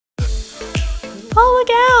Oh,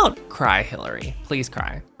 look out! Cry, Hillary. Please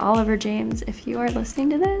cry. Oliver James, if you are listening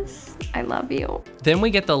to this, I love you. Then we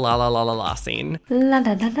get the la la la la la scene. La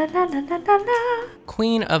la la la la la la la.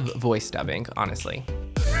 Queen of voice dubbing, honestly.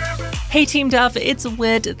 Hey Team Duff, it's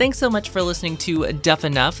Whit. Thanks so much for listening to Duff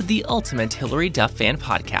Enough, the ultimate Hillary Duff fan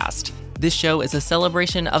podcast. This show is a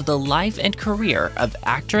celebration of the life and career of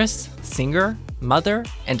actress, singer, mother,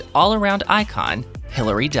 and all-around icon,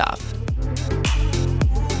 Hillary Duff.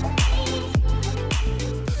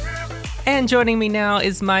 And joining me now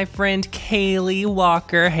is my friend Kaylee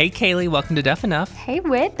Walker. Hey Kaylee, welcome to Duff Enough. Hey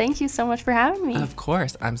Whit, thank you so much for having me. Of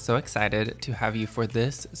course, I'm so excited to have you for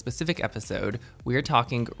this specific episode. We're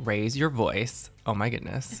talking Raise Your Voice. Oh my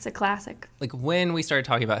goodness. It's a classic. Like when we started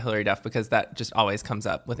talking about Hillary Duff, because that just always comes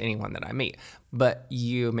up with anyone that I meet. But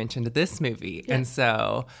you mentioned this movie. Yeah. And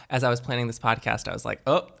so as I was planning this podcast, I was like,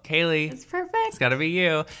 oh, Kaylee. It's perfect. It's got to be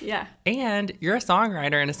you. Yeah. And you're a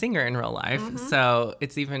songwriter and a singer in real life. Mm-hmm. So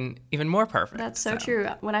it's even more perfect. That's so true.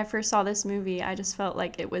 When I first saw this movie, I just felt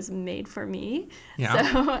like it was made for me. Yeah.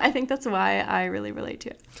 So I think that's why I really relate to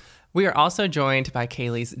it. We are also joined by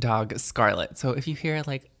Kaylee's dog, Scarlett. So if you hear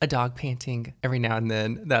like a dog panting every now and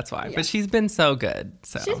then, that's why. Yeah. But she's been so good.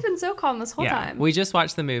 So she's been so calm this whole time. We just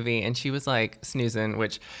watched the movie and she was like snoozing,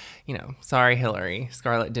 which, you know, sorry, Hillary.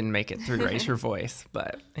 Scarlett didn't make it through Raise Your Voice.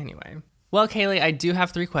 But anyway. Well, Kaylee, I do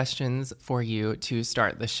have 3 questions for you to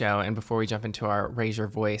start the show and before we jump into our Raise Your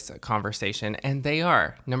Voice conversation. And they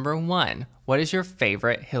are, number 1, what is your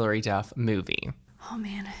favorite Hillary Duff movie? Oh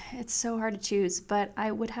man, it's so hard to choose, but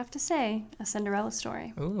I would have to say A Cinderella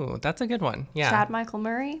Story. Ooh, that's a good one. Yeah. Chad Michael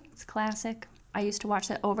Murray, it's classic. I used to watch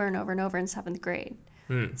that over and over and over in 7th grade.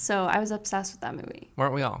 So I was obsessed with that movie.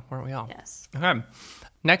 Weren't we all? Yes. Okay.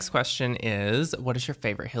 Next question is, what is your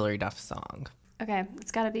favorite Hillary Duff song? Okay,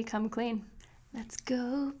 it's got to be Come Clean. Let's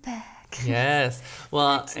go back. Yes.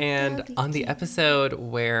 Well, and on the episode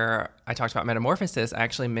where I talked about Metamorphosis, I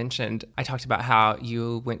actually mentioned, I talked about how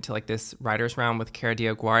you went to like this writer's round with Cara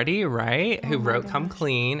DioGuardi, right? Who wrote Come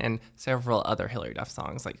Clean and several other Hillary Duff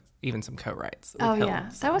songs, like even some co-writes. Oh, yeah.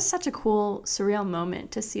 That was such a cool, surreal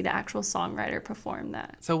moment to see the actual songwriter perform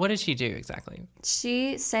that. So what did she do exactly?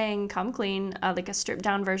 She sang Come Clean, like a stripped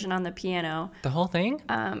down version on the piano. The whole thing?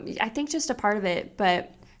 I think just a part of it,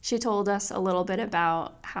 but she told us a little bit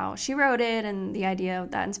about how she wrote it and the idea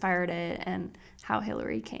that inspired it and how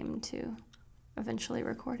Hillary came to eventually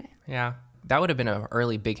record it. Yeah. That would have been an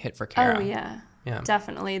early big hit for Cara. Oh, yeah.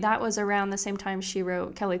 Definitely. That was around the same time she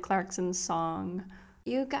wrote Kelly Clarkson's song,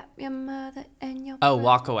 You Got Your Mother and Your Oh,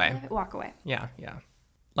 Walk Away. Walk Away. Yeah.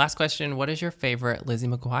 Last question. What is your favorite Lizzie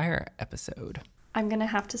McGuire episode? I'm going to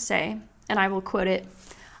have to say, and I will quote it,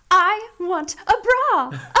 I want a bra,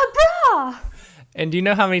 a bra. And do you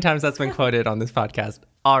know how many times that's been quoted on this podcast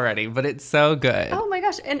already? But it's so good. Oh my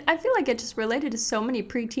gosh. And I feel like it just related to so many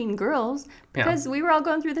preteen girls because we were all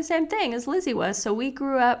going through the same thing as Lizzie was. So we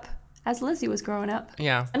grew up as Lizzie was growing up.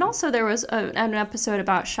 Yeah. And also there was an episode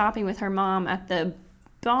about shopping with her mom at the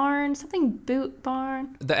barn, something boot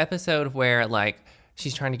barn. The episode where like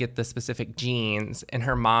she's trying to get the specific jeans and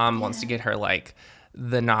her mom wants to get her like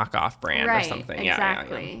the knockoff brand or something.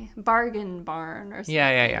 Exactly. Yeah. Bargain barn or something.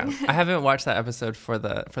 Yeah. I haven't watched that episode for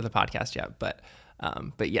the podcast yet, but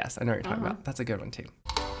yes, I know what you're talking about. That's a good one too.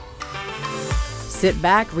 Sit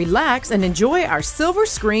back, relax, and enjoy our silver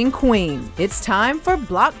screen queen. It's time for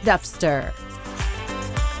Block Duffster.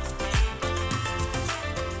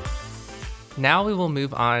 Now we will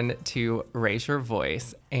move on to Raise Your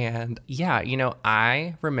Voice. And yeah, you know,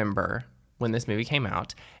 I remember when this movie came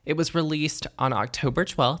out. It was released on October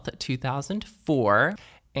 12th, 2004,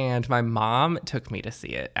 and my mom took me to see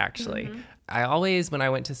it, actually. I always, when I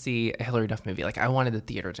went to see a Hillary Duff movie, like I wanted the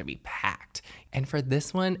theater to be packed. And for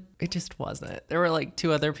this one, it just wasn't. There were like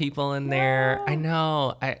 2 other people in there. I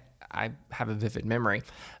know, I have a vivid memory.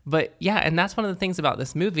 But yeah, and that's one of the things about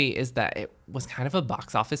this movie is that it was kind of a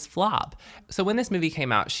box office flop. So when this movie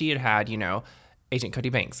came out, she had, you know, Agent Cody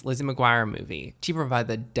Banks, Lizzie McGuire movie, Cheaper by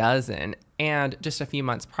the Dozen, and just a few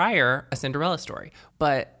months prior, A Cinderella Story.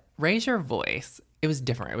 But Raise Your Voice, it was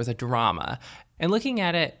different. It was a drama. And looking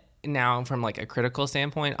at it now from like a critical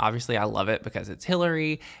standpoint, obviously I love it because it's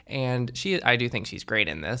Hillary, and I do think she's great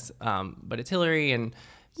in this, but it's Hillary, and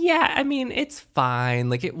yeah, I mean, it's fine.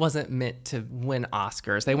 Like, it wasn't meant to win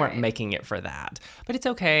Oscars. They weren't making it for that. But it's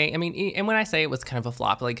okay. I mean, and when I say it was kind of a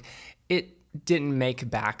flop, like, it didn't make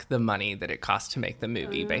back the money that it cost to make the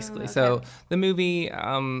movie, basically. Okay. So the movie,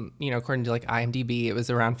 you know, according to like IMDb, it was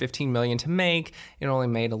around $15 million to make. It only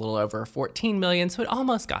made a little over $14 million, so it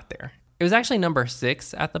almost got there. It was actually number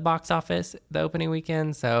 6 at the box office the opening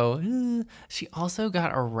weekend. So she also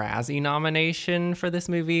got a Razzie nomination for this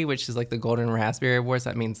movie, which is like the Golden Raspberry Awards.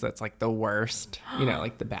 That means that's like the worst,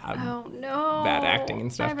 like the bad, bad acting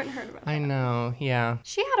and stuff. I haven't heard about that. I know, yeah.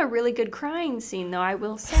 She had a really good crying scene, though, I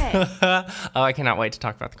will say. Oh, I cannot wait to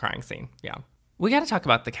talk about the crying scene. Yeah. We got to talk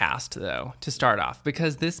about the cast, though, to start off,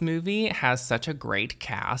 because this movie has such a great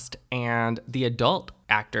cast, and the adult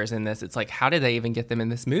actors in this, it's like, how did they even get them in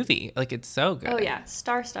this movie? Like, it's so good. Oh, yeah.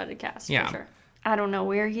 Star-studded cast, Yeah. for sure. I don't know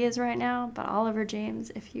where he is right now, but Oliver James,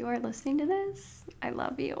 if you are listening to this, I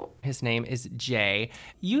love you. His name is Jay.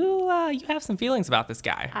 You have some feelings about this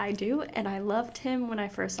guy. I do, and I loved him when I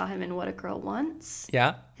first saw him in What a Girl Wants.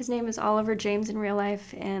 Yeah? His name is Oliver James in real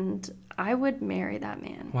life, and I would marry that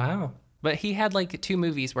man. Wow. But he had like 2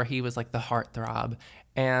 movies where he was like the heartthrob,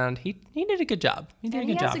 and he did a good job. He did And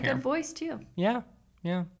a he good has job a here. good voice, too. Yeah,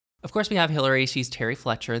 yeah. Of course, we have Hillary. She's Terry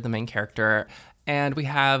Fletcher, the main character. And we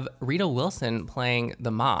have Rita Wilson playing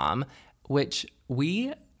the mom, which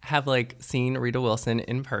we have like seen Rita Wilson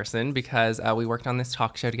in person because we worked on this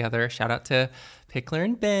talk show together. Shout out to Pickler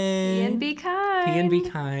and Ben. P and be kind. P and be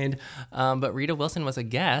kind. But Rita Wilson was a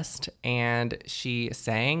guest and she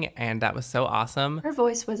sang, and that was so awesome. Her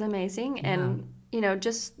voice was amazing, and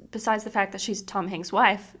just besides the fact that she's Tom Hanks'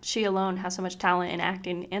 wife, she alone has so much talent in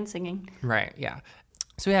acting and singing. Right, yeah.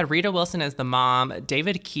 So we had Rita Wilson as the mom.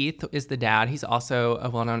 David Keith is the dad. He's also a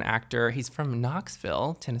well-known actor. He's from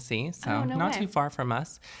Knoxville, Tennessee, so not too far from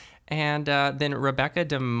us. And then Rebecca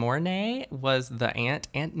De Mornay was the aunt,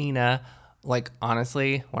 Aunt Nina. Like,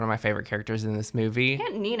 honestly, one of my favorite characters in this movie.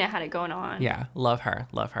 Aunt Nina had it going on. Yeah, love her,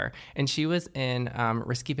 love her. And she was in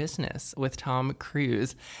Risky Business with Tom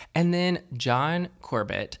Cruise. And then John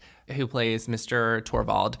Corbett, who plays Mr.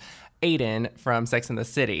 Torvald, Aiden from Sex and the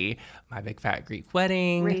City, My Big Fat Greek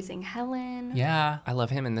Wedding. Raising Helen. Yeah, I love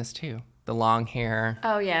him in this too. The long hair.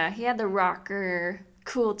 Oh, yeah. He had the rocker,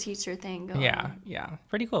 cool teacher thing going on. Yeah.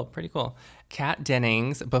 Pretty cool. Kat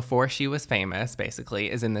Dennings, before she was famous, basically,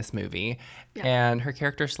 is in this movie. Yeah. And her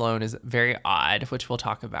character Sloane is very odd, which we'll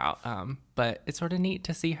talk about. But it's sort of neat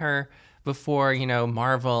to see her before,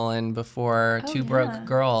 Marvel and before Two Broke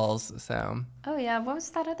Girls. So. Oh, yeah. What was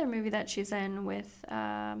that other movie that she's in with...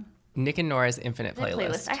 Nick and Nora's Infinite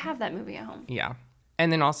Playlist. I have that movie at home. Yeah. And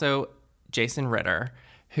then also Jason Ritter,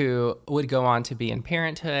 who would go on to be in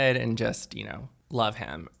Parenthood and just, love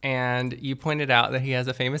him. And you pointed out that he has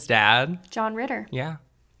a famous dad. John Ritter. Yeah.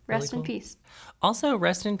 Rest in peace. Also,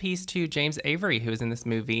 rest in peace to James Avery, who is in this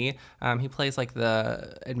movie. He plays like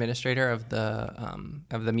the administrator of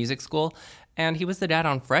the music school. And he was the dad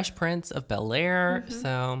on Fresh Prince of Bel-Air. Mm-hmm.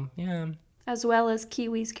 So, yeah. As well as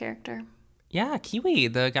Kiwi's character. Yeah, Kiwi,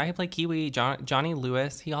 the guy who played Kiwi, Johnny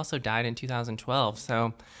Lewis, he also died in 2012.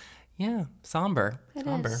 So, yeah, somber. It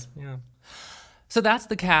somber. is. Yeah. So that's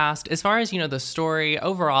the cast. As far as, the story,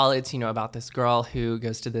 overall, it's, about this girl who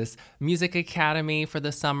goes to this music academy for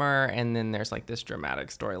the summer. And then there's like this dramatic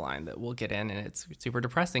storyline that we'll get in, and it's super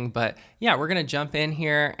depressing. But yeah, we're going to jump in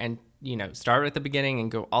here and, start at the beginning and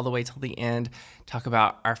go all the way till the end, talk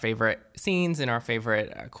about our favorite scenes and our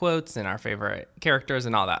favorite quotes and our favorite characters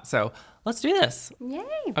and all that. So let's do this. Yay.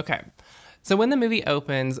 Okay. So when the movie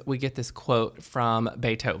opens, we get this quote from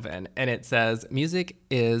Beethoven, and it says, "Music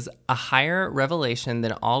is a higher revelation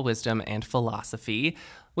than all wisdom and philosophy."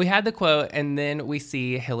 We had the quote, and then we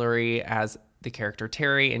see Hillary as the character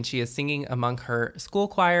Terry, and she is singing among her school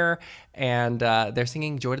choir, and they're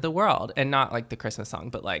singing Joy to the World, and not like the Christmas song,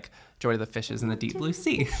 but like Joy to the Fishes in the Deep Blue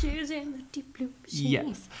Sea. Fishes in the deep blue sea.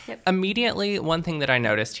 Yes. Yep. Immediately, one thing that I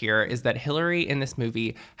noticed here is that Hillary in this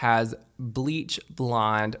movie has bleach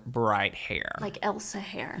blonde, bright hair. Like Elsa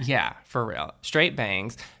hair. Yeah, for real. Straight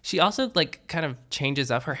bangs. She also like kind of changes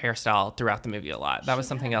up her hairstyle throughout the movie a lot. That was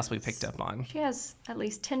something else we picked up on. She has at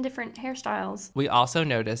least 10 different hairstyles. We also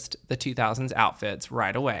noticed the 2000s outfits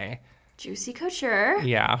right away. Juicy couture.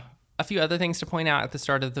 Yeah. A few other things to point out at the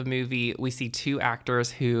start of the movie. We see 2 actors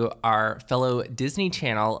who are fellow Disney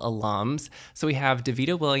Channel alums. So we have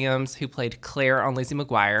Davida Williams, who played Claire on Lizzie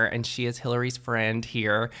McGuire, and she is Hillary's friend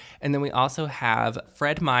here. And then we also have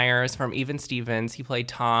Fred Myers from Even Stevens. He played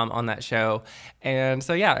Tom on that show. And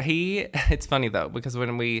so, yeah, it's funny though, because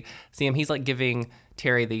when we see him, he's like giving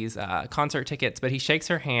Terry these concert tickets, but he shakes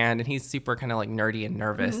her hand and he's super kind of like nerdy and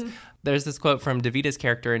nervous. Mm-hmm. There's this quote from Davida's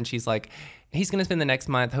character, and she's like, "He's going to spend the next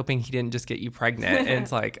month hoping he didn't just get you pregnant." And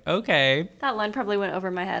it's like, okay. That line probably went over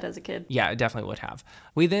my head as a kid. Yeah, it definitely would have.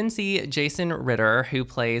 We then see Jason Ritter, who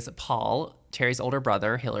plays Paul, Terry's older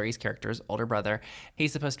brother, Hillary's character's older brother.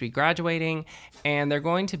 He's supposed to be graduating, and they're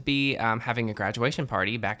going to be having a graduation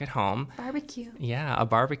party back at home. Barbecue. Yeah, a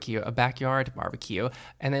barbecue, a backyard barbecue.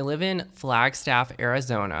 And they live in Flagstaff,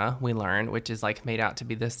 Arizona, we learn, which is like made out to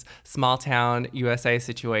be this small town USA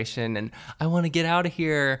situation. And I want to get out of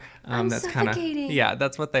here. I'm That's kind of, suffocating. yeah,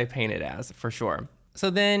 that's what they paint it as for sure. So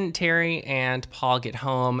then Terry and Paul get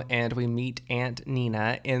home and we meet Aunt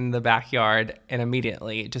Nina in the backyard and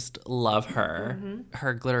immediately just love her.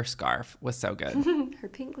 Her glitter scarf was so good. Her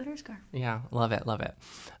pink glitter scarf. Yeah, love it, love it.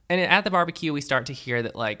 And at the barbecue, we start to hear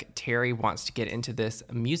that like Terry wants to get into this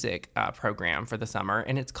music program for the summer,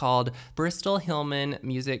 and it's called Bristol Hillman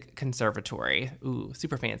Music Conservatory. Ooh,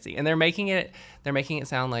 super fancy. And they're making it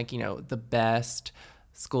sound like, you know, the best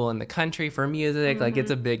school in the country for music. Like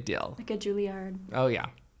it's a big deal. Like a Juilliard. Oh yeah.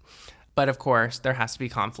 But of course, there has to be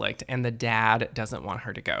conflict, and the dad doesn't want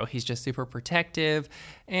her to go. He's just super protective.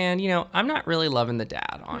 And, you know, I'm not really loving the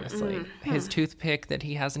dad, honestly. His toothpick that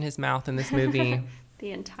he has in his mouth in this movie.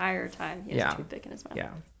 The entire time he has a toothpick in his mouth. Yeah.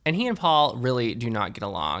 And he and Paul really do not get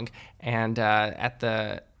along. And at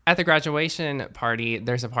the graduation party,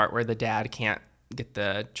 there's a part where the dad can't get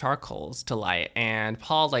the charcoals to light, and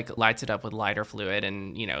Paul like lights it up with lighter fluid,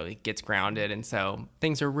 and you know it gets grounded, and so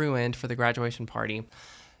things are ruined for the graduation party.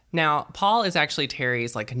 Now Paul is actually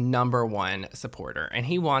Terry's like number one supporter, and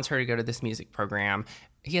he wants her to go to this music program.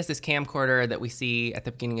 He has this camcorder that we see at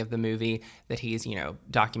the beginning of the movie that he's, you know,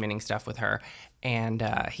 documenting stuff with her. And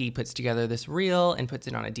he puts together this reel and puts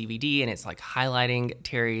it on a DVD, and it's like highlighting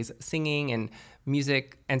Terry's singing and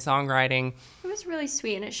music and songwriting. It was really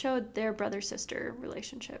sweet, and it showed their brother-sister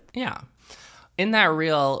relationship. Yeah. In that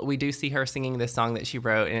reel, we do see her singing this song that she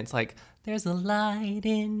wrote, and it's like, there's a light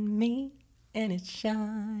in me, and it's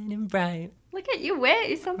shining bright. Look at you, Wit.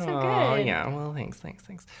 You sound so Oh, good. yeah. Well, thanks.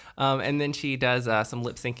 And then she does some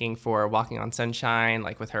lip syncing for Walking on Sunshine,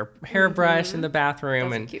 like with her hairbrush in the bathroom.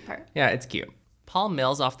 That's a and cute part. Yeah, it's cute. Paul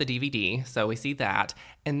mails off the DVD, so we see that.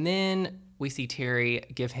 And then we see Terry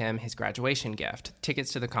give him his graduation gift,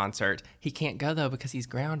 tickets to the concert. He can't go, though, because he's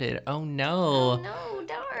grounded. Oh, no. Oh, no,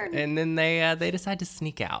 darn. And then they decide to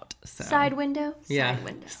sneak out. So. Side window? Yeah. Side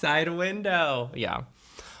window. Side window. Yeah.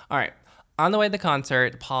 All right. On the way to the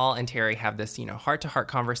concert, Paul and Terry have this, you know, heart-to-heart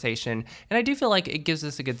conversation, and I do feel like it gives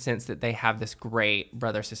us a good sense that they have this great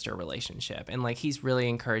brother-sister relationship, and, like, he's really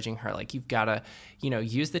encouraging her, like, you've got to, you know,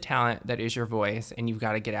 use the talent that is your voice, and you've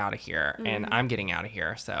got to get out of here, and I'm getting out of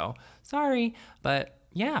here, so sorry, but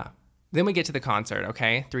yeah. Then we get to the concert,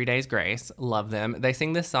 okay? 3 Days Grace, love them. They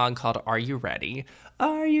sing this song called Are You Ready?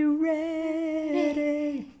 Are you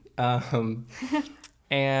ready?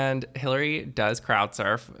 And Hillary does crowd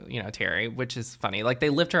surf, you know, Terry, which is funny. Like, they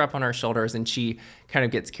lift her up on her shoulders, and she kind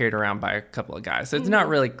of gets carried around by a couple of guys. So it's not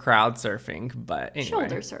really crowd surfing, but anyway.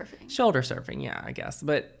 Shoulder surfing. Shoulder surfing, yeah, I guess.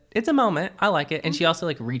 But it's a moment. I like it. And she also,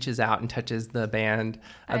 like, reaches out and touches the band,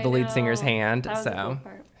 the lead singer's hand. That was a So cool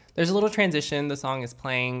part. there's a little transition. The song is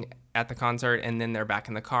playing at the concert, and then they're back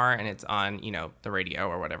in the car, and it's on, you know, the radio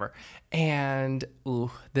or whatever. And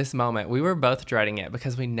this moment, we were both dreading it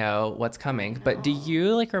because we know what's coming. But do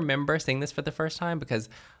you like remember seeing this for the first time? Because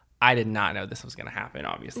I did not know this was going to happen,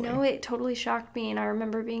 obviously. No, it totally shocked me, and I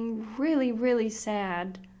remember being really, really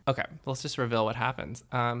sad. Okay, let's just reveal what happens.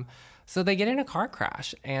 So they get in a car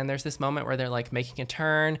crash, and there's this moment where they're like making a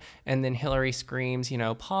turn, and then Hillary screams, you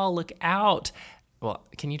know, Paul, look out. Well,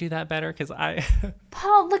 can you do that better? Because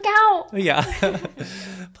Paul, look out! Yeah.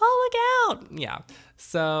 Paul, look out! Yeah.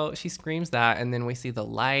 So she screams that, and then we see the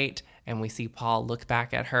light, and we see Paul look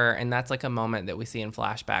back at her, and that's like a moment that we see in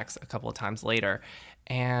flashbacks a couple of times later.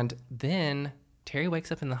 And then Terry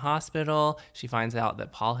wakes up in the hospital. She finds out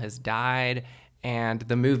that Paul has died, and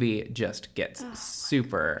the movie just gets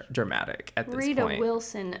super dramatic at this Rita point.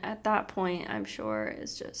 Wilson, at that point, I'm sure,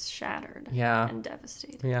 is just shattered and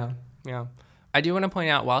devastated. Yeah. I do want to point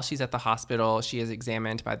out, while she's at the hospital, she is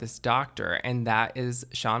examined by this doctor, and that is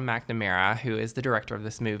Sean McNamara, who is the director of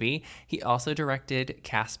this movie. He also directed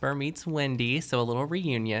Casper Meets Wendy, so a little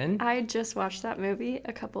reunion. I just watched that movie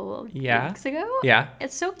a couple of Yeah? weeks ago. Yeah.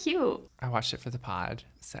 It's so cute. I watched it for the pod,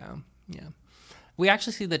 so yeah. We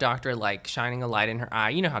actually see the doctor like shining a light in her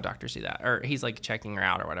eye. You know how doctors do that, or he's like checking her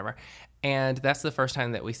out or whatever. And that's the first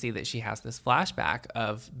time that we see that she has this flashback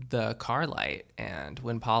of the car light and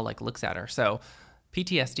when Paul like looks at her. So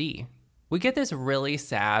PTSD. We get this really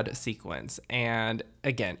sad sequence, and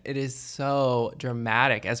again, it is so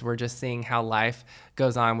dramatic as we're just seeing how life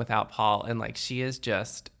goes on without Paul, and like she is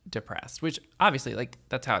just depressed, which obviously like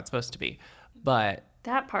that's how it's supposed to be. But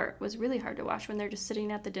That part was really hard to watch when they're just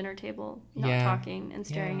sitting at the dinner table, not Yeah. talking and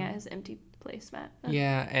staring Yeah. at his empty placemat.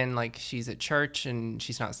 Yeah, and like she's at church and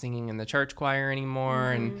she's not singing in the church choir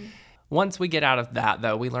anymore. And once we get out of that,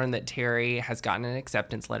 though, we learn that Terry has gotten an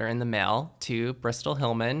acceptance letter in the mail to Bristol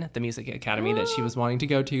Hillman, the music academy that she was wanting to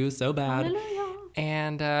go to so bad. Hallelujah.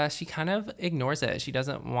 And she kind of ignores it. She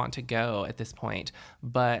doesn't want to go at this point.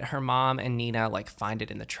 But her mom and Nina like find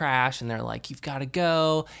it in the trash and they're like, you've got to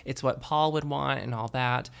go. It's what Paul would want and all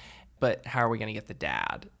that. But how are we going to get the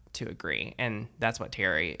dad to agree? And that's what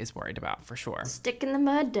Terry is worried about for sure. Stick in the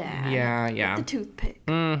mud, Dad. Yeah. With the toothpick.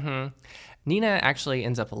 Nina actually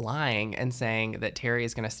ends up lying and saying that Terry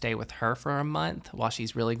is going to stay with her for a month while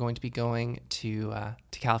she's really going to be going to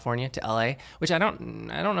California, to LA, which I don't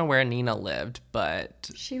know where Nina lived, but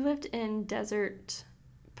She lived in Palm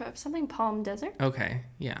Desert. okay,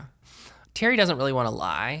 yeah. Terry doesn't really want to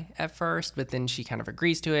lie at first, but then she kind of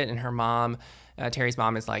agrees to it, and her mom, Terry's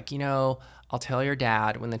mom, is like, I'll tell your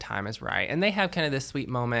dad when the time is right. And they have kind of this sweet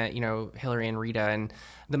moment, Hillary and Rita, and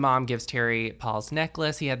the mom gives Terry Paul's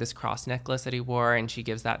necklace. He had this cross necklace that he wore, and she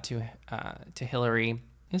gives that to Hillary.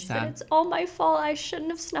 It's But sad. it's all my fault. I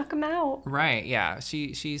shouldn't have snuck him out. Right, yeah.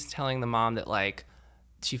 She's telling the mom that, like,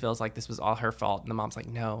 she feels like this was all her fault. And the mom's like,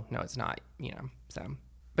 no, it's not, so.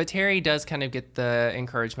 But Terry does kind of get the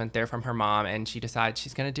encouragement there from her mom, and she decides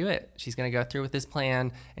she's going to do it. She's going to go through with this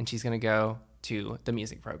plan, and she's going to go to the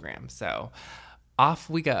music program. So off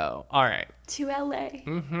we go. All right. To LA.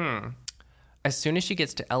 As soon as she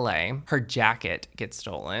gets to LA, her jacket gets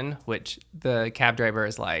stolen, which the cab driver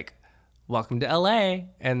is like, welcome to LA.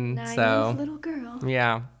 And Naive little girl.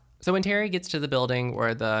 yeah. So when Terry gets to the building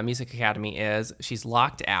where the music academy is, she's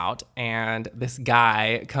locked out, and this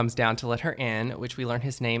guy comes down to let her in, which we learn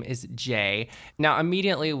his name is Jay. Now,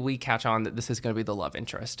 immediately we catch on that this is going to be the love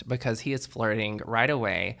interest because he is flirting right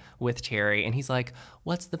away with Terry, and he's like,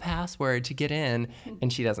 what's the password to get in?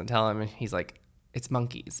 And she doesn't tell him, and he's like, it's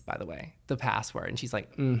monkeys, by the way, the password. And she's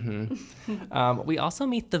like, we also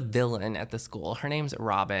meet the villain at the school. Her name's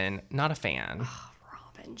Robin, not a fan.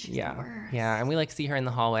 She's the worst. Yeah, and we like see her in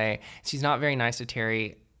the hallway. She's not very nice to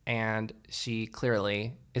Terry, and she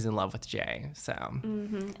clearly is in love with Jay. So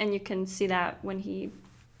And you can see that when he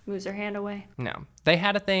moves her hand away. no, they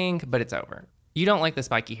had a thing, but it's over. You don't like the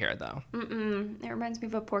spiky hair though. It reminds me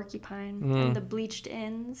of a porcupine and the bleached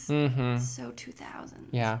ends. So 2000.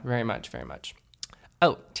 Yeah, very much, very much.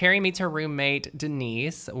 Oh, Terry meets her roommate,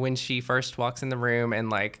 Denise, when she first walks in the room and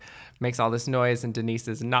like makes all this noise, and Denise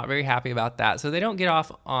is not very happy about that. So they don't get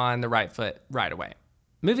off on the right foot right away.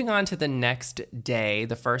 Moving on to the next day,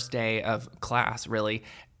 the first day of class, really,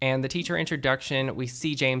 and the teacher introduction, we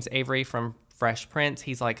see James Avery from Fresh Prince.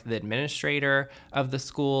 He's like the administrator of the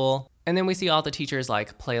school. And then we see all the teachers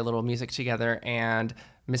like play a little music together, and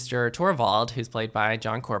Mr. Torvald, who's played by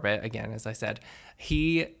John Corbett, again, as I said,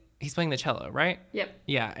 he's playing the cello, right? Yep.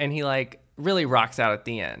 Yeah, and he like really rocks out at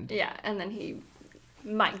the end. Yeah, and then he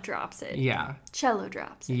mic drops it. Yeah. Cello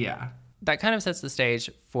drops it. Yeah. That kind of sets the stage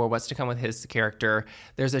for what's to come with his character.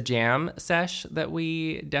 There's a jam sesh that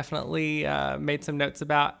we definitely made some notes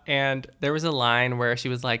about, and there was a line where she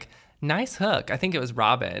was like, nice hook. I think it was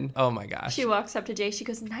Robin. Oh my gosh. She walks up to Jay. She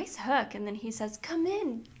goes, nice hook. And then he says, come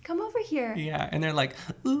in. Come over here. Yeah, and they're like,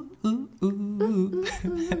 ooh, ooh, ooh.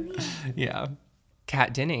 Yeah.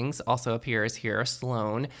 Kat Dennings also appears here,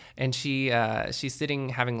 Sloane, and she's sitting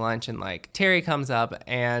having lunch, and like Terry comes up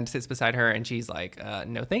and sits beside her, and she's like,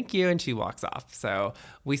 no thank you, and she walks off. So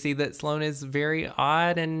we see that Sloane is very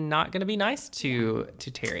odd and not going to be nice to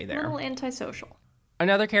Terry A there. little antisocial.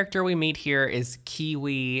 Another character we meet here is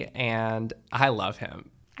Kiwi, and I love him.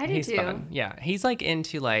 I do He's too. fun. Yeah, he's like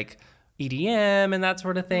into like EDM and that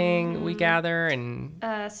sort of thing. We gather and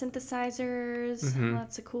Synthesizers,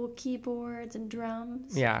 lots of cool keyboards and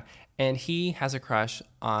drums. yeah, and he has a crush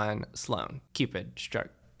on Sloane. Cupid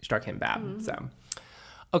struck him bad. So,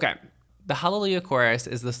 okay, the Hallelujah Chorus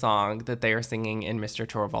is the song that they are singing in Mr.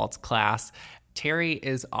 Torvald's class. Terry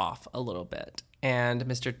is off a little bit, and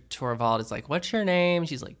Mr. Torvald is like, "What's your name?"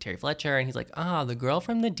 She's like, "Terry Fletcher," and he's like, the girl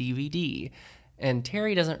from the DVD." And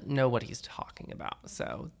Terry doesn't know what he's talking about,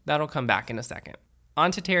 so that'll come back in a second. On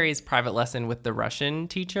to Terry's private lesson with the Russian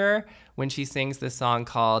teacher when she sings this song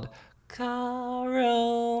called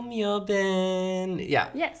Karo Myo Ben. Yeah,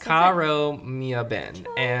 Yes, that's Karo Myo Ben.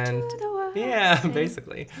 And to the world. yeah,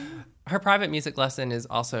 basically. Her private music lesson is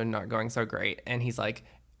also not going so great. And he's like,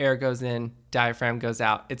 air goes in, diaphragm goes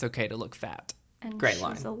out. It's okay to look fat. And Great she's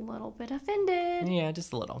line. a little bit offended. Yeah,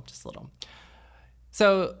 just a little.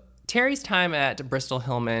 So Terry's time at Bristol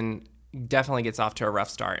Hillman definitely gets off to a rough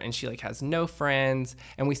start, and she like has no friends,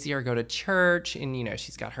 and we see her go to church, and you know,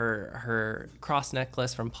 she's got her cross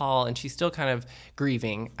necklace from Paul, and she's still kind of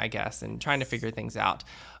grieving, I guess, and trying to figure things out.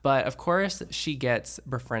 But of course she gets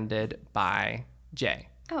befriended by Jay.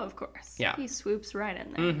 Oh, of course. Yeah. He swoops right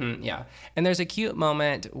in there. Yeah. And there's a cute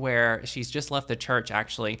moment where she's just left the church,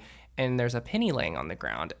 actually, and there's a penny laying on the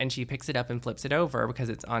ground, and she picks it up and flips it over because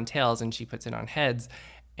it's on tails, and she puts it on heads.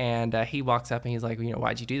 And he walks up and he's like, you know,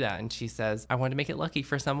 why'd you do that? And she says, I wanted to make it lucky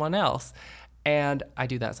for someone else. And I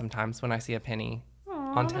do that sometimes when I see a penny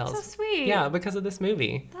on tails. That's so sweet. Yeah, because of this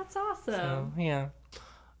movie. That's awesome. So, yeah.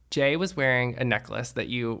 Jay was wearing a necklace that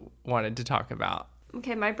you wanted to talk about.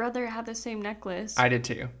 Okay, my brother had the same necklace. I did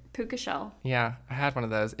too. Puka shell. Yeah, I had one of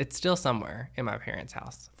those. It's still somewhere in my parents'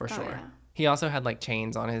 house, for sure. Yeah. He also had like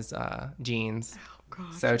chains on his jeans. Oh,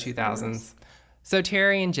 gosh. So 2000s. So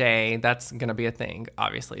Terry and Jay, that's going to be a thing,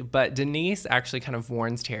 obviously. But Denise actually kind of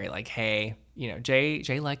warns Terry, like, hey, you know, Jay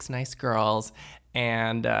likes nice girls.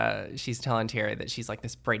 And she's telling Terry that she's like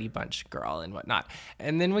this Brady Bunch girl and whatnot.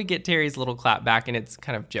 And then we get Terry's little clap back, and it's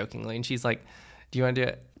kind of jokingly. And she's like, do you want to do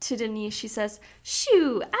it? To Denise, she says,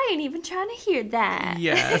 shoo, I ain't even trying to hear that.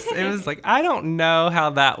 Yes. It was like, I don't know how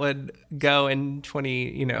that would go in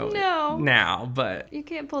 20, No. now, but You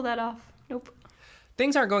can't pull that off. Nope.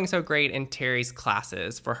 things aren't going so great in Terry's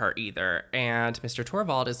classes for her either. And Mr.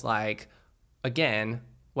 Torvald is like, again,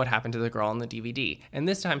 what happened to the girl on the DVD? And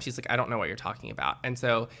this time she's like, I don't know what you're talking about. And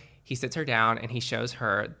so he sits her down and he shows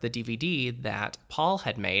her the DVD that Paul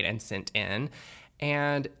had made and sent in.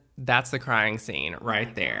 And that's the crying scene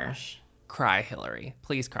right there. Gosh. Cry, Hillary.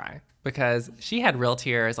 Please cry. Because she had real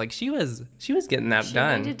tears. Like she was getting that She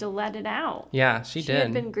done. needed to let it out. Yeah, she She did.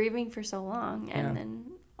 had been grieving for so long, and Yeah. then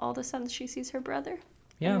all of a sudden she sees her brother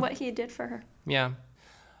Yeah. and what he did for her. Yeah.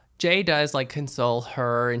 Jay does like console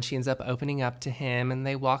her, and she ends up opening up to him, and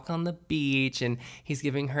they walk on the beach, and he's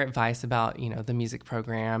giving her advice about, the music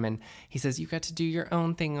program, and he says, you got to do your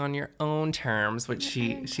own thing on your own terms, which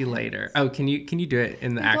she later. Oh, can you do it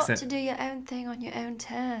in the You accent? got to do your own thing on your own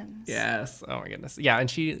terms. Yes. Oh my goodness. Yeah, and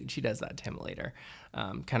she does that to him later,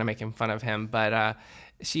 kind of making fun of him. But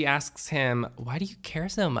she asks him, why do you care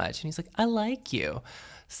so much? And he's like, I like you.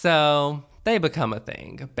 So they become a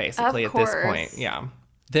thing, basically, Of at this course. point. Yeah.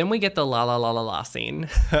 Then we get the la la la la la scene.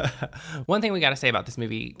 One thing we got to say about this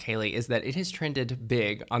movie, Kaylee, is that it has trended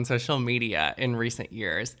big on social media in recent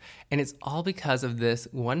years. And it's all because of this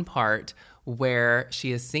one part where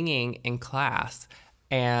she is singing in class,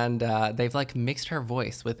 and they've like mixed her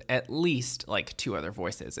voice with at least like 2 other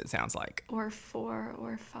voices, it sounds like. Or 4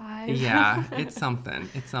 or 5. Yeah, it's something.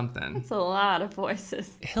 It's something. It's a lot of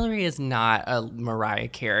voices. Hillary is not a Mariah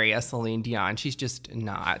Carey, a Celine Dion. She's just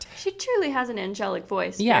not. She truly has an angelic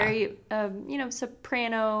voice. Yeah. Very,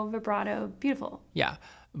 soprano, vibrato, beautiful. Yeah,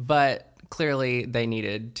 but clearly they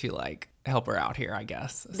needed to like help her out here, I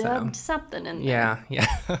guess. So Dubbed something in there.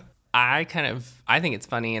 yeah. I think it's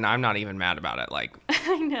funny, and I'm not even mad about it. Like,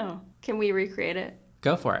 I know. Can we recreate it?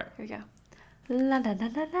 go for it. Here we go. La la la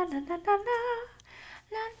la la la la la la la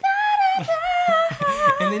la.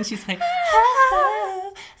 And then she's like,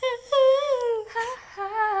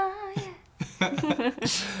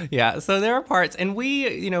 yeah, so there are parts, and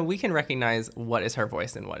we can recognize what is her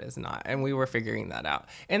voice and what is not, and we were figuring that out.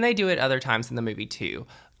 And they do it other times in the movie too.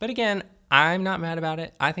 But again, I'm not mad about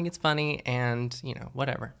it. I think it's funny, and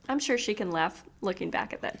whatever. I'm sure she can laugh looking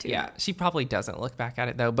back at that too. Yeah, she probably doesn't look back at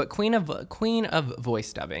it though. But queen of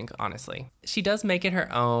voice dubbing, honestly, she does make it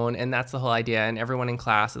her own, and that's the whole idea. And everyone in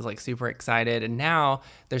class is like super excited. And now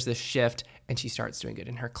there's this shift, and she starts doing good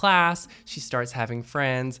in her class. She starts having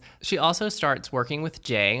friends. She also starts working with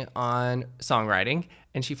Jay on songwriting,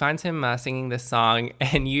 and she finds him singing this song.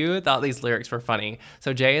 And you thought these lyrics were funny.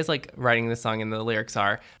 So Jay is like writing this song, and the lyrics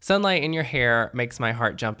are, "Sunlight in your hair makes my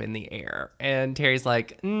heart jump in the air." And Terry's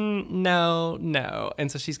like, no.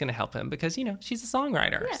 And so she's going to help him because, she's a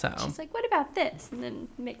songwriter. Yeah, So she's like, what about this? And then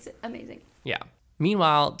makes it amazing. yeah.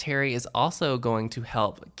 Meanwhile, Terry is also going to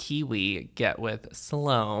help Kiwi get with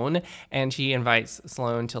Sloane, and she invites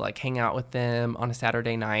Sloane to like hang out with them on a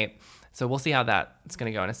Saturday night. So we'll see how that's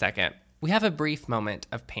going to go in a second. We have a brief moment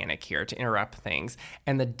of panic here to interrupt things,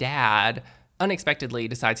 and the dad unexpectedly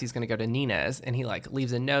decides he's going to go to Nina's, and he like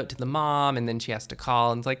leaves a note to the mom, and then she has to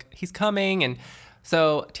call, and it's like, he's coming. And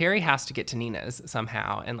so Terry has to get to Nina's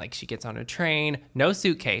somehow, and like she gets on a train, no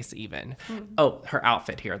suitcase even. Oh, her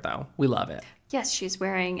outfit here though, we love it. Yes, she's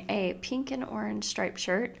wearing a pink and orange striped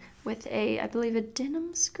shirt with I believe a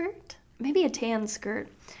denim skirt, maybe a tan skirt,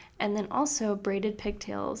 and then also braided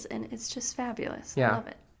pigtails, and it's just fabulous. Yeah. I love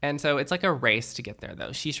it. And so it's like a race to get there,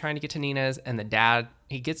 though. She's trying to get to Nina's, and the dad,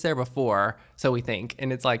 he gets there before, so we think.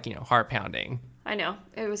 And it's like, heart pounding. I know.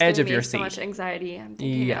 It was Edge giving of me your so seat. much anxiety. I'm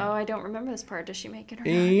thinking, Yeah. oh, I don't remember this part. Does she make it or not?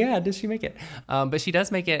 Yeah, does she make it? But she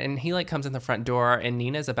does make it, and he like comes in the front door, and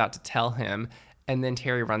Nina's about to tell him, and then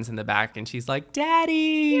Terry runs in the back, and she's like,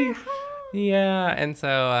 "Daddy!" Yeah, and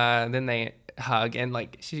so then they hug, and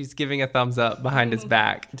like she's giving a thumbs up behind his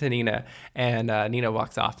back to Nina, and Nina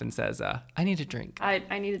walks off and says, "I need a drink."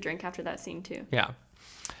 I need a drink after that scene too. Yeah.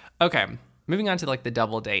 Okay. Moving on to like the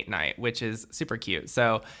double date night, which is super cute.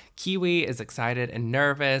 So Kiwi is excited and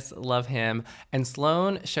nervous, love him. And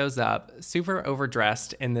Sloane shows up super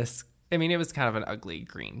overdressed in this. I mean, it was kind of an ugly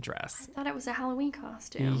green dress. I thought it was a Halloween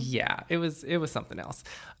costume. Yeah, it was something else.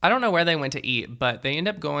 I don't know where they went to eat, but they end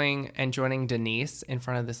up going and joining Denise in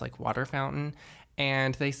front of this like water fountain.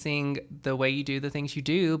 And they sing The Way You Do the Things You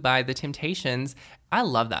Do by The Temptations. I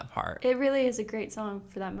love that part. It really is a great song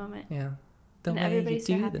for that moment. Yeah. The And way you everybody's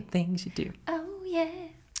so do happy. the things you do. Oh, yeah.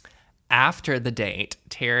 After the date,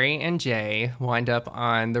 Terry and Jay wind up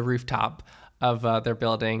on the rooftop of their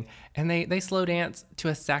building, and they slow dance to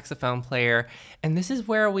a saxophone player. And this is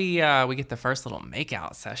where we get the first little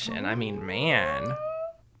makeout session. I mean, man.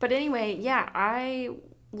 But anyway, yeah, I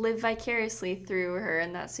live vicariously through her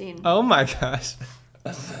in that scene. Oh my gosh.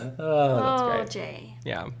 That's great. Jay.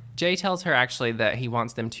 Yeah. Jay tells her actually that he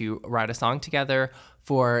wants them to write a song together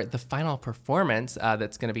for the final performance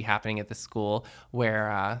that's going to be happening at the school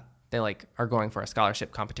where they like are going for a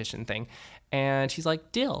scholarship competition thing. And she's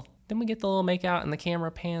like, deal. Then we get the little make out and the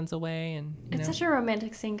camera pans away. And It's such a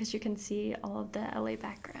romantic scene because you can see all of the LA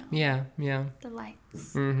background, Yeah. the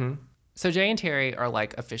lights. So Jay and Terry are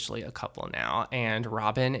like officially a couple now, and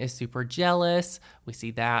Robin is super jealous. We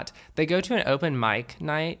see that. They go to an open mic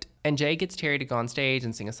night, and Jay gets Terry to go on stage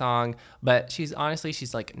and sing a song, but she's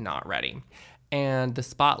like not ready. And the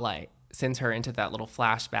spotlight sends her into that little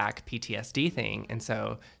flashback PTSD thing, and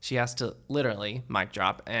so she has to literally mic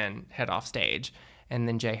drop and head off stage. And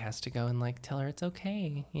then Jay has to go and like tell her it's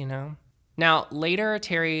okay, Now, later,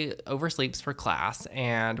 Terry oversleeps for class,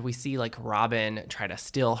 and we see, like, Robin try to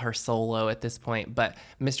steal her solo at this point, but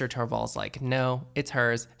Mr. Torvald's like, no, it's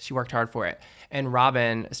hers. She worked hard for it. And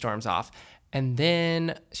Robin storms off. And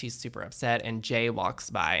then she's super upset, and Jay walks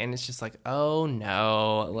by, and it's just like, oh,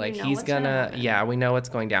 no. Like, know he's what's gonna, happening. yeah, we know what's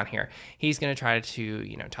going down here. He's gonna try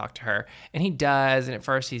to, talk to her. And he does, and at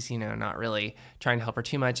first he's, not really trying to help her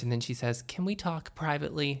too much. And then she says, can we talk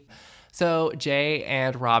privately? So Jay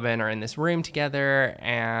and Robin are in this room together,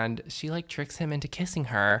 and she like tricks him into kissing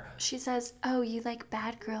her. She says, oh, you like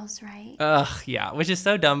bad girls, right? Ugh, yeah, which is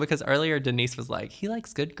so dumb because earlier Denise was like, he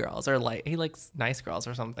likes good girls, or like he likes nice girls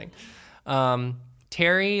or something.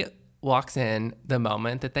 Terry walks in the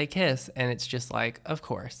moment that they kiss, and it's just like, of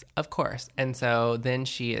course. And so then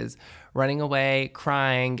she is running away,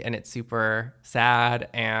 crying, and it's super sad,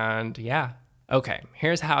 and yeah. Okay,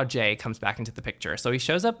 here's how Jay comes back into the picture. So he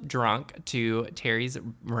shows up drunk to Terry's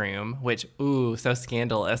room, which, ooh, so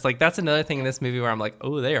scandalous. Like, that's another thing in this movie where I'm like,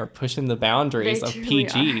 oh, they are pushing the boundaries They of truly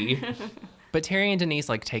PG. But Terry and Denise,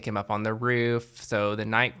 like, take him up on the roof so the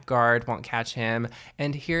night guard won't catch him.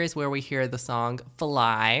 And here is where we hear the song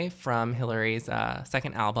Fly from Hilary's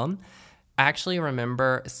second album. I actually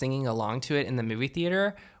remember singing along to it in the movie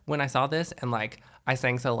theater when I saw this, and, like, I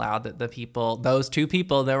sang so loud that those two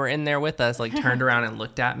people that were in there with us, like, turned around and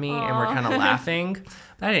looked at me and were kind of laughing.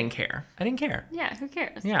 But I didn't care. Yeah, who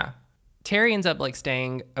cares? Yeah. Terry ends up, like,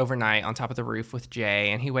 staying overnight on top of the roof with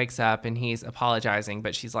Jay, and he wakes up and he's apologizing,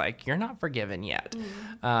 but she's like, you're not forgiven yet.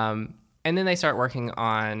 And then they start working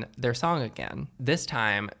on their song again. This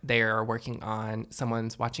time, they are working on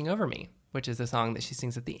Someone's Watching Over Me, which is a song that she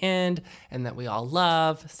sings at the end and that we all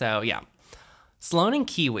love. So, yeah. Sloane and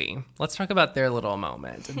Kiwi, let's talk about their little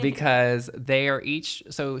moment because they are each,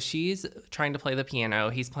 so she's trying to play the piano,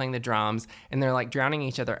 he's playing the drums, and they're like drowning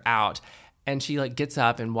each other out. And she like gets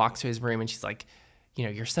up and walks to his room and she's like,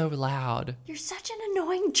 you're so loud. You're such an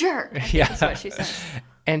annoying jerk. I think Yeah. That's what she says.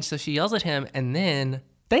 And so she yells at him, and then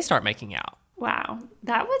they start making out. Wow.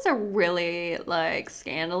 That was a really, like,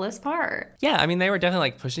 scandalous part. Yeah, I mean, they were definitely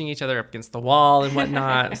like pushing each other up against the wall and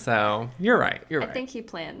whatnot. So you're right. I think he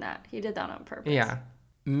planned that. He did that on purpose. Yeah.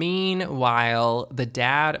 Meanwhile, the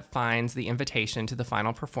dad finds the invitation to the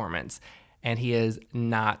final performance, and he is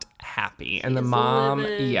not happy. And the He's mom,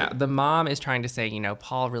 livid. the mom is trying to say,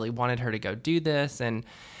 Paul really wanted her to go do this. And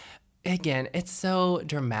again, it's so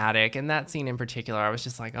dramatic. And that scene in particular, I was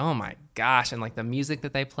just like, oh my gosh. And like the music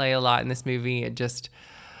that they play a lot in this movie, it just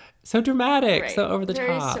so dramatic, Right. so over the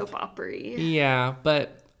Very top. soap opera-y. Yeah,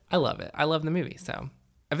 but I love it. I love the movie. So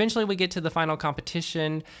eventually we get to the final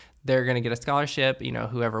competition. they're going to get a scholarship,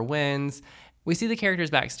 whoever wins. We see the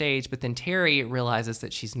characters backstage, but then Terry realizes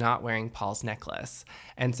that she's not wearing Paul's necklace.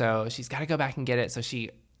 And so she's got to go back and get it. So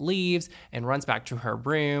she leaves and runs back to her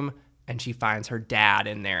room, and she finds her dad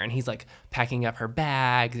in there. And he's like packing up her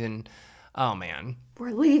bags and, oh man.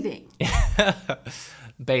 We're leaving.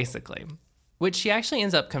 Basically. Which she actually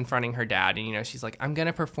ends up confronting her dad. And, she's like, I'm going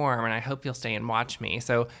to perform and I hope you'll stay and watch me.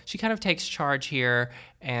 So she kind of takes charge here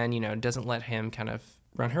and, doesn't let him kind of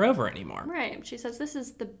run her over anymore. Right. She says, this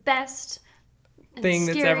is the best thing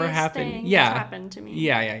that's ever happened. Yeah. That's happened to me.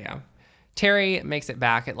 Yeah. Terry makes it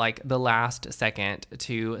back at like the last second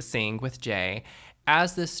to sing with Jay.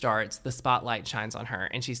 As this starts, the spotlight shines on her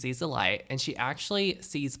and she sees the light and she actually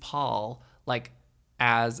sees Paul like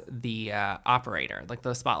as the operator, like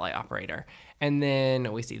the spotlight operator. And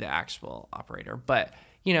then we see the actual operator. But,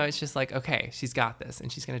 it's just like, okay, she's got this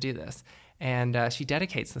and she's going to do this. And she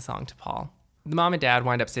dedicates the song to Paul. The mom and dad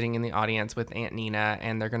wind up sitting in the audience with Aunt Nina,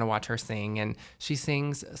 and they're going to watch her sing. And she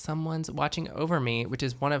sings Someone's Watching Over Me, which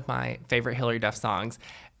is one of my favorite Hilary Duff songs.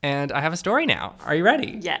 And I have a story now. Are you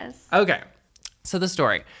ready? Yes. Okay. So the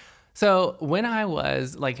story. So when I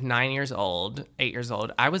was like 8 years old,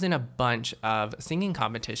 I was in a bunch of singing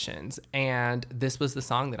competitions, and this was the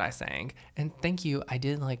song that I sang. And thank you, I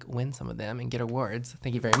did like win some of them and get awards.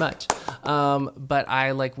 Thank you very much. But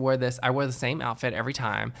I wore the same outfit every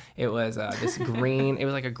time. It was this green, it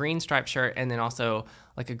was like a green striped shirt, and then also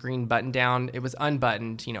like a green button down. It was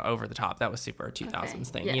unbuttoned, over the top. That was super 2000s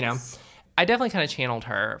thing, Yes. I definitely kind of channeled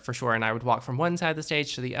her for sure. And I would walk from one side of the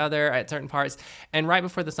stage to the other at certain parts. And right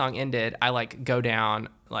before the song ended, I go down,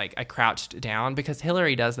 I crouched down because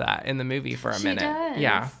Hilary does that in the movie for a minute.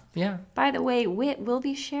 Does. Yeah. By the way, Whit will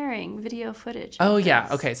be sharing video footage. Oh, yeah.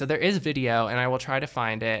 Okay. So there is video, and I will try to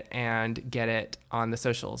find it and get it on the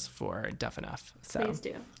socials for Duff Enough. So, please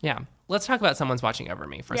do. Yeah. Let's talk about Someone's Watching Over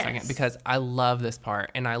Me for a second, because I love this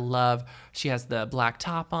part. And I love, she has the black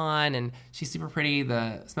top on and she's super pretty,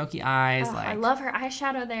 the smoky eyes. Oh, I love her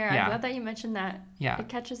eyeshadow there. Yeah. I'm glad that you mentioned that. Yeah. It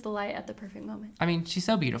catches the light at the perfect moment. I mean, she's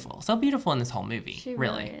so beautiful. So beautiful in this whole movie. She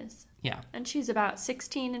really is. Yeah. And she's about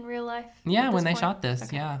 16 in real life. Yeah, when they point. shot this.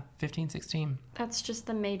 Okay. Yeah, 15, 16. That's just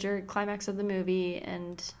the major climax of the movie.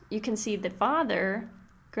 And you can see the father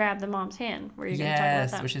grab the mom's hand. Were you going to talk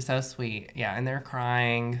about that? Which is so sweet. Yeah, and they're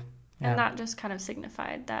crying. Yeah. And that just kind of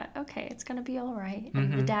signified that, okay, it's going to be all right.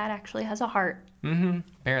 And the dad actually has a heart. Mm-hmm.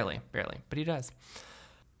 Barely. But he does.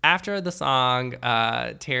 After the song,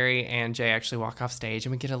 Terry and Jay actually walk off stage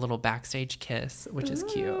and we get a little backstage kiss, which is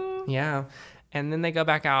cute. Yeah. And then they go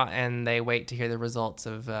back out and they wait to hear the results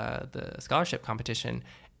of the scholarship competition.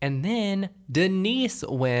 And then Denise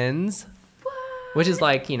wins, which is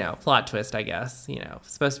plot twist, I guess.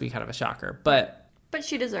 Supposed to be kind of a shocker. But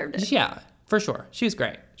she deserved it. Yeah, for sure. She was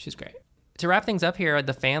great. To wrap things up here,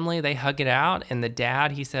 the family, they hug it out. And the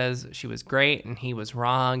dad, he says she was great and he was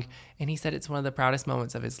wrong. And he said it's one of the proudest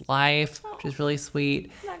moments of his life, which is really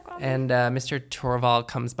sweet. And Mr. Torvald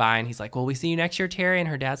comes by and he's like, well, we see you next year, Terry. And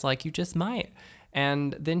her dad's like, you just might.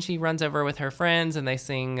 And then she runs over with her friends and they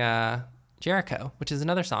sing Jericho, which is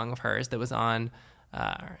another song of hers that was on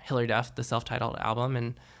Hilary Duff, the self-titled album.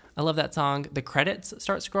 And I love that song. The credits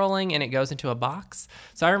start scrolling and it goes into a box.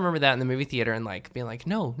 So I remember that in the movie theater and being like,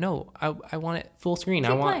 no, I want it full screen. I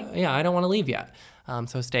don't want to leave yet.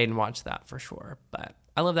 So I stayed and watched that for sure. But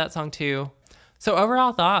I love that song too. So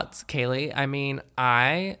overall thoughts, Kaylee. I mean,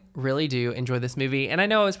 I really do enjoy this movie. And I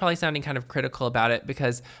know I was probably sounding kind of critical about it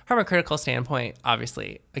because from a critical standpoint,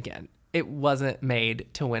 obviously, again, it wasn't made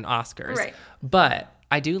to win Oscars. Right. But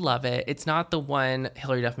I do love it. It's not the one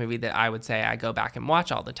Hilary Duff movie that I would say I go back and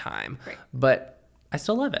watch all the time. Right. But I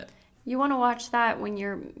still love it. You want to watch that when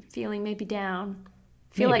you're feeling maybe down,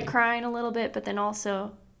 feel like crying a little bit, but then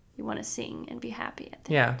also you want to sing and be happy at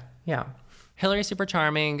the end. Yeah. Hilary's super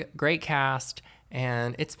charming, great cast,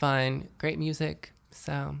 and it's fun, great music.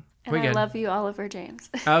 So and I love you, Oliver James.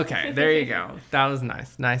 Okay, there you go. That was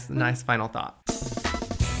nice. Nice final thought.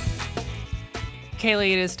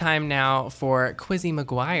 Kaylee, it is time now for Quizzy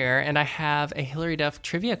McGuire, and I have a Hilary Duff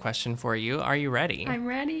trivia question for you. Are you ready? I'm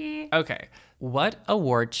ready. Okay. What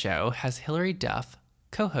award show has Hilary Duff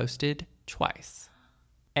co-hosted twice?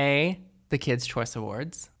 A, the Kids' Choice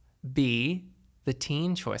Awards, B, the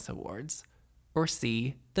Teen Choice Awards, or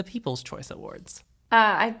C, the People's Choice Awards?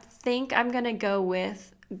 I think I'm going to go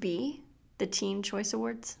with B, the Teen Choice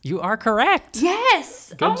Awards. You are correct. Yes.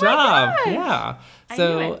 Good job. My gosh. Yeah. I knew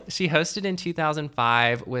So it. she hosted in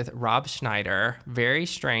 2005 with Rob Schneider. Very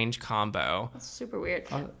strange combo. That's super weird.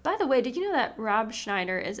 By the way, did you know that Rob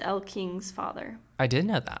Schneider is Elle King's father? I did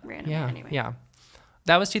know that. Randomly, yeah. anyway. Yeah.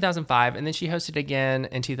 That was 2005. And then she hosted again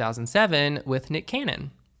in 2007 with Nick Cannon.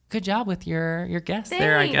 good job with your guess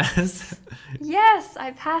there, I guess. Yes,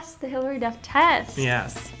 I passed the Hilary Duff test.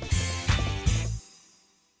 Yes.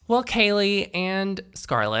 Well, Kaylee and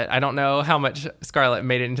Scarlett, I don't know how much Scarlett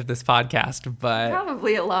made it into this podcast, but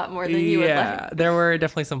Probably a lot more than you would like. there were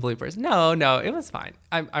definitely some bloopers. No, it was fine.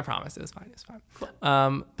 I promise it was fine. It was fine.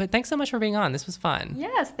 Cool. But thanks so much for being on. This was fun.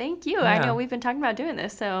 Yes, thank you. Yeah. I know we've been talking about doing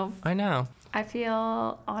this, so I know. I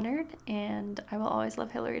feel honored, and I will always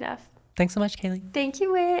love Hilary Duff. Thanks so much, Kaylee. Thank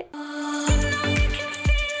you, Whit.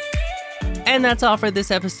 And that's all for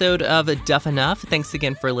this episode of Duff Enough. Thanks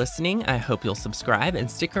again for listening. I hope you'll subscribe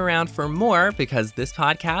and stick around for more because this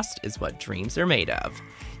podcast is what dreams are made of.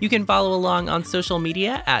 You can follow along on social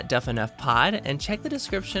media at Duff Enough Pod and check the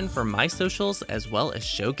description for my socials as well as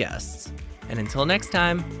show guests. And until next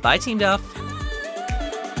time, bye Team Duff.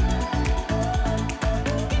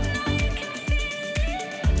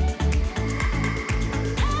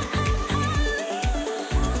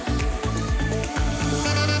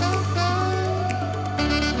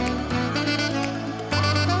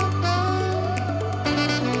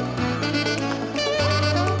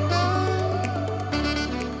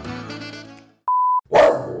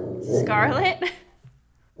 Scarlett,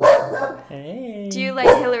 Hey. do you like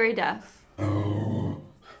Hilary Duff? I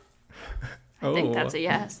think that's a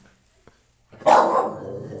yes.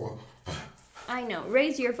 I know.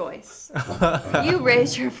 Raise your voice. You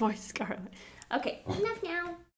raise your voice, Scarlett. Okay, enough now.